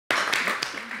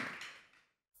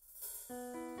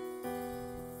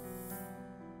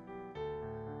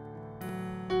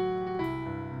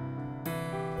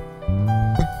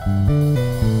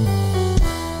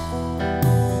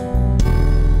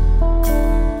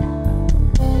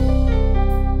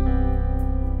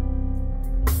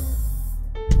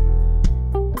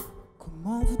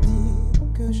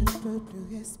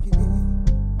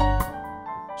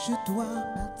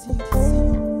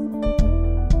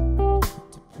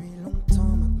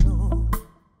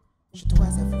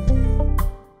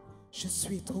Je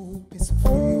suis trop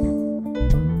essoufflée.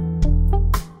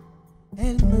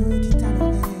 Elle me dit à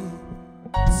l'oreille,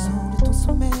 sors de ton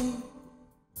sommeil,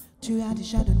 tu as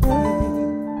déjà donné.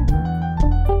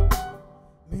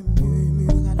 Me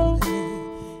murmure à l'oreille,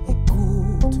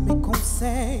 écoute mes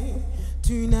conseils,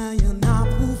 tu n'as rien à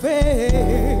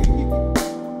prouver.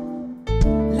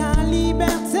 La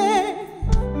liberté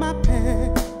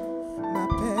m'appelle,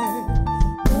 m'appelle.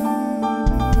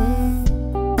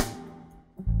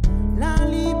 La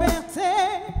liberté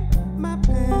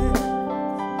m'appelle,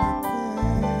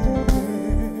 m'appelle.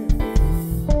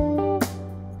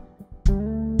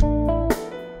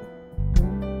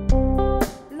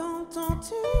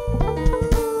 L'entends-tu?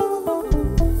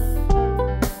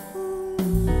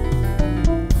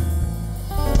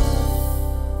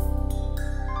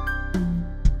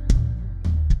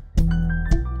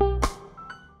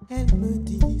 Elle me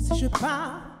dit si je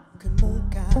pars que mon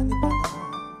cas n'est pas grave.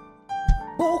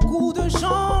 Beaucoup de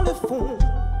gens le font.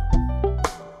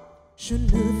 Je ne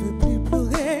veux plus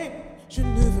pleurer, je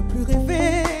ne veux plus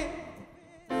rêver.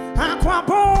 À quoi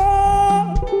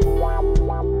bon?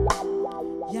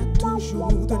 Il y a toujours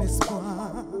de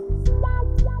l'espoir.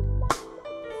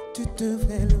 Tu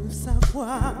devrais le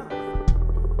savoir.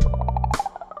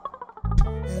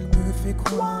 Elle me fait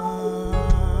croire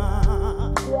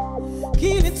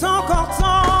qu'il est encore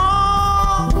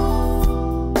temps.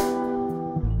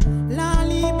 La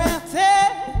liberté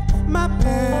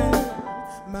m'appelle,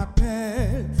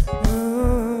 m'appelle.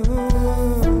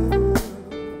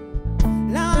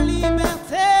 La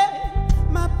liberté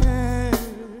m'appelle,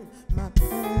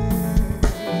 m'appelle.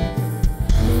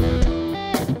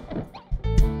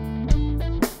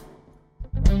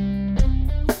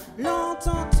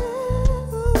 L'entends-tu?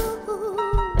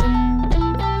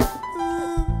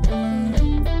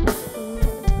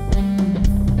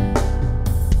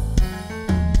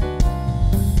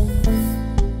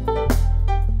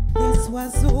 Les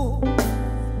oiseaux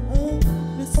ont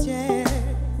le ciel,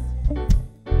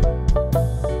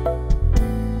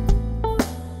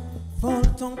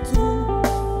 volent en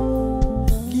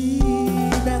toute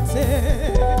liberté.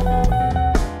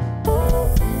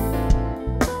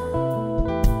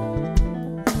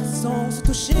 Sans se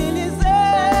toucher les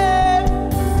ailes,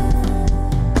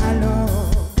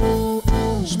 alors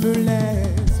je me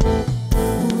laisse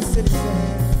pousser les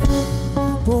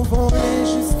ailes pour voler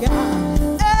jusqu'à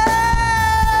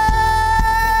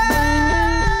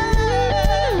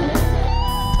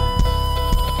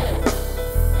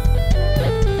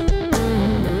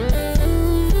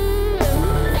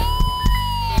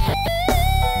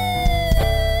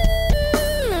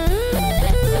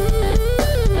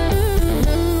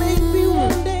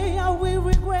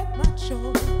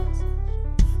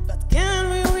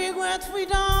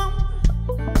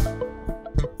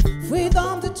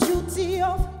freedom, the duty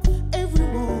of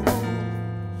everyone.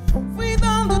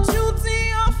 Freedom, the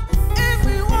duty of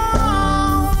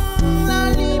everyone. La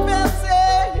liberté,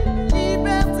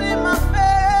 liberté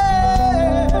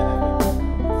m'appelle.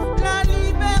 La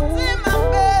liberté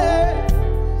m'appelle,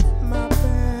 m'appelle.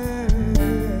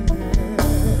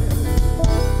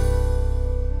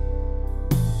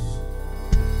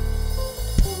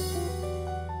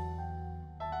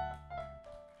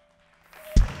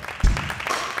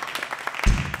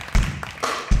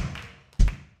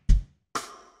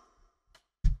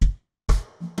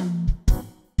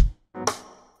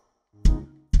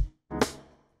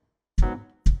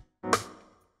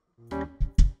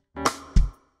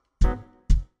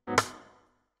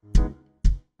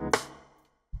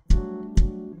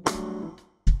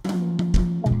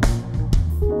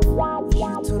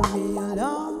 You told me your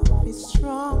love is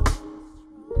strong.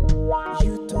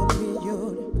 You told me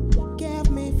you'd give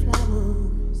me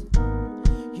flowers.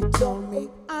 You told me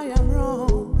I am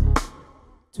wrong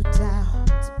to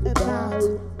doubt about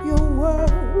your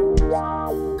words.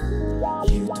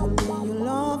 You told me your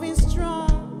love is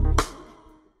strong.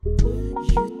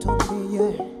 You told me you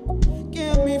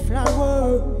give me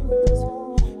flowers.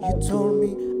 You told me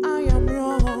I am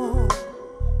wrong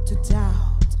to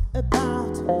doubt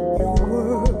about your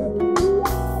word.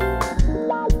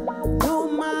 No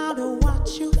matter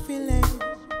what you're feeling,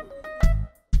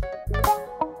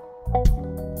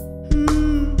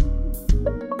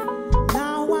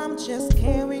 now I'm just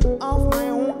carrying off my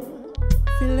own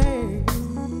feeling.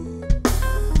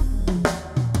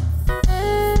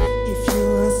 If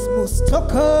you're a smooth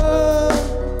talker,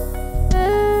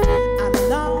 I'm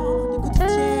not a good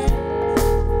chance.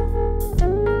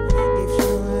 If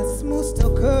you're a smooth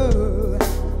talker,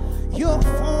 you're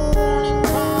falling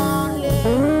only.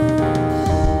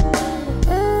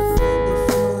 If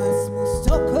you're a smooth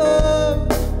talker,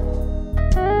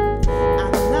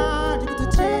 I'm not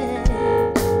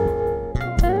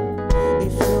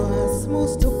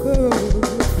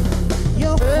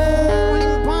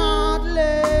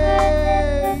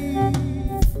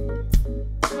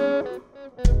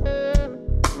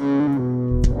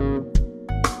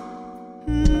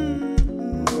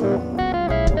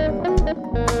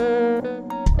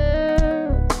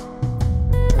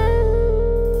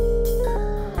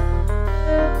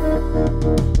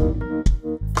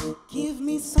Give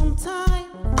me some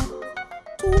time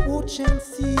to watch and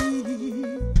see.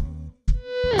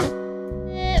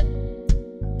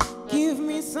 Give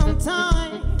me some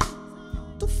time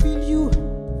to feel you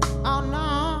out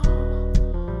now.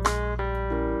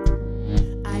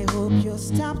 I hope you'll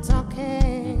stop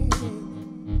talking.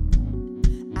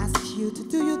 Ask you to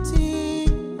do your thing.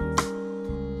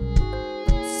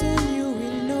 Soon you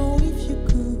will know if you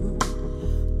could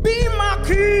be my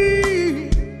king.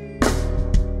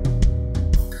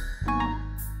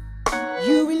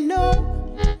 You will know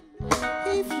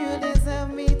if you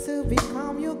deserve me to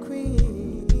become your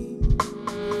queen.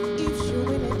 If you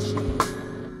will achieve,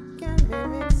 can we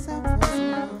make something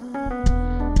smile?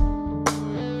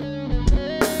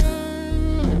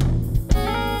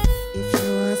 If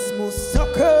you're a smooth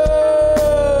sucker,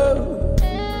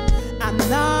 I'm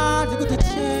not good to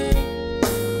change.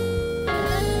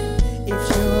 If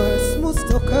you're a smooth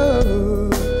sucker,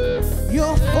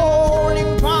 you're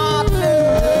falling badly.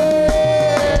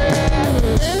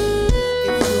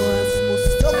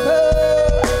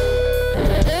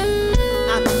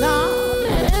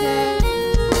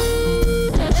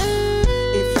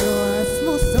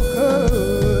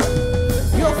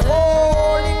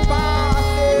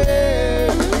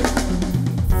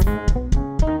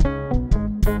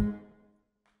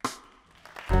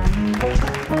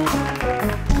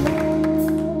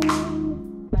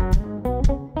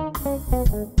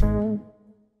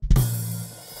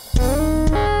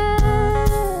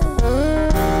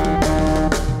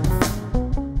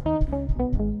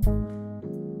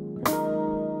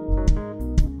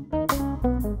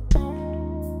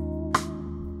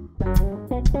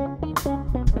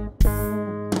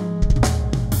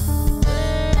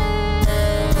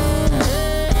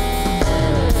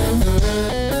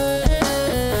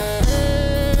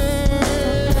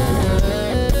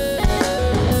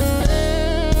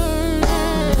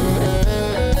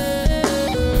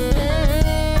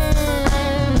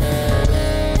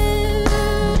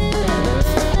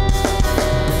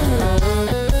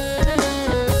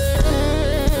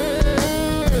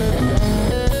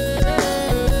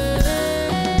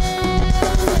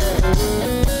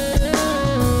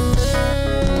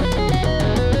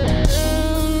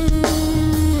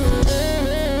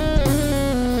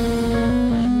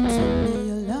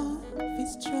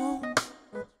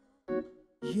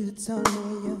 You told me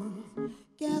you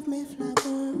gave me flowers.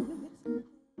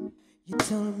 You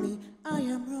told me I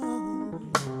am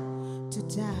wrong to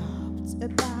doubt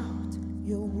about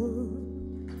your word.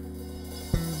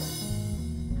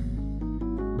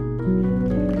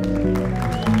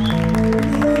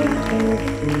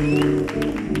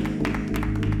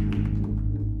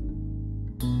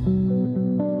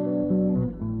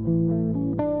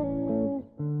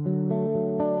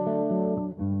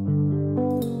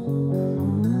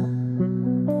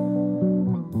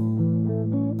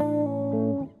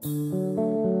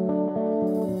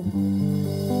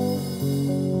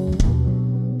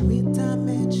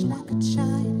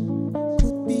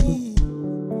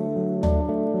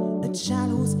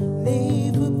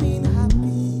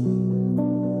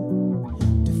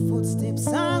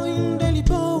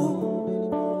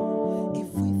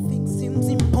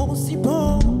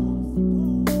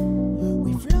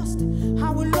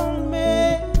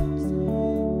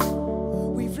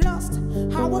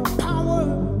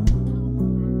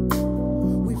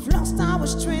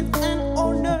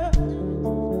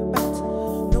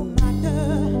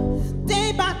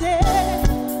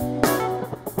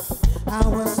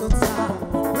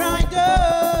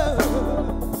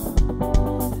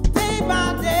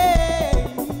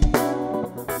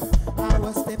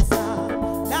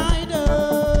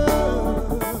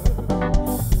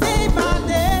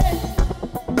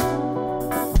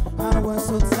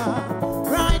 So tired.